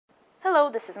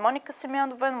Hello, this is Monica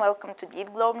Semyonova and welcome to the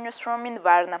Eatglobe newsroom in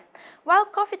Varna. While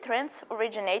coffee trends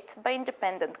originate by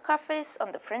independent cafes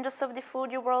on the fringes of the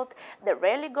foodie world, they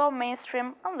rarely go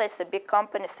mainstream unless a big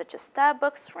company such as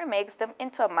Starbucks remakes them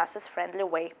into a masses-friendly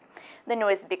way. The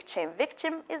newest big chain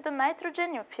victim is the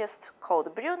nitrogen-infused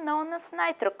cold brew known as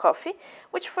Nitro coffee,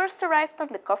 which first arrived on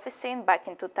the coffee scene back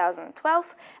in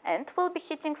 2012 and will be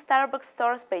hitting Starbucks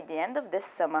stores by the end of this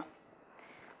summer.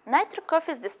 Nitro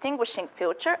coffee's distinguishing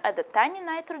feature are the tiny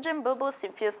nitrogen bubbles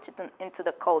infused into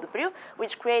the cold brew,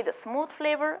 which create a smooth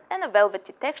flavor and a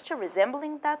velvety texture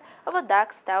resembling that of a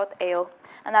dark stout ale.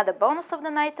 Another bonus of the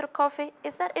Nitro coffee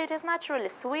is that it is naturally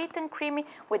sweet and creamy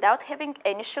without having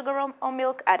any sugar or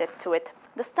milk added to it.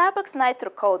 The Starbucks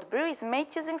Nitro cold brew is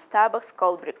made using Starbucks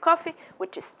cold brew coffee,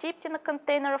 which is steeped in a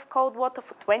container of cold water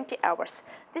for 20 hours.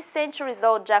 This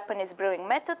centuries-old Japanese brewing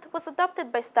method was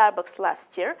adopted by Starbucks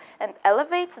last year and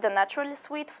elevates the naturally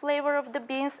sweet flavor of the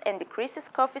beans and decreases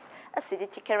coffee's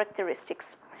acidity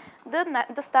characteristics. The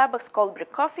Starbucks cold brew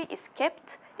coffee is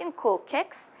kept in cool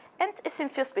kegs and is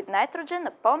infused with nitrogen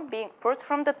upon being poured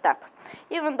from the tap.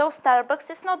 Even though Starbucks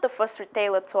is not the first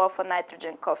retailer to offer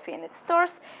nitrogen coffee in its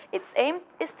stores, its aim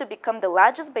is to become the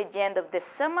largest by the end of this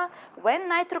summer, when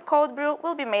Nitro Cold Brew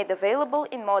will be made available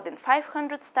in more than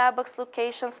 500 Starbucks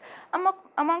locations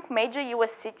among major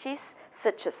US cities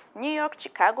such as New York,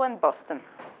 Chicago, and Boston.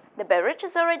 The beverage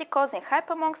is already causing hype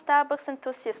among Starbucks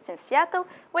enthusiasts in Seattle,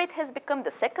 where it has become the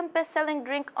second best-selling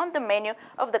drink on the menu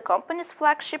of the company's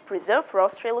flagship Reserve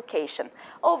Roastery location.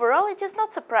 Overall, it is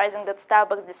not surprising that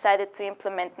Starbucks decided to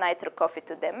implement Nitro coffee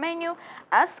to their menu,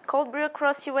 as cold brew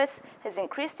across US has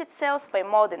increased its sales by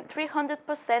more than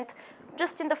 300%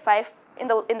 just in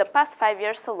the past 5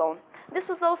 years alone. This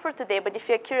was all for today, but if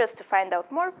you're curious to find out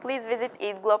more, please visit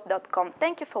eatglobe.com.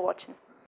 Thank you for watching.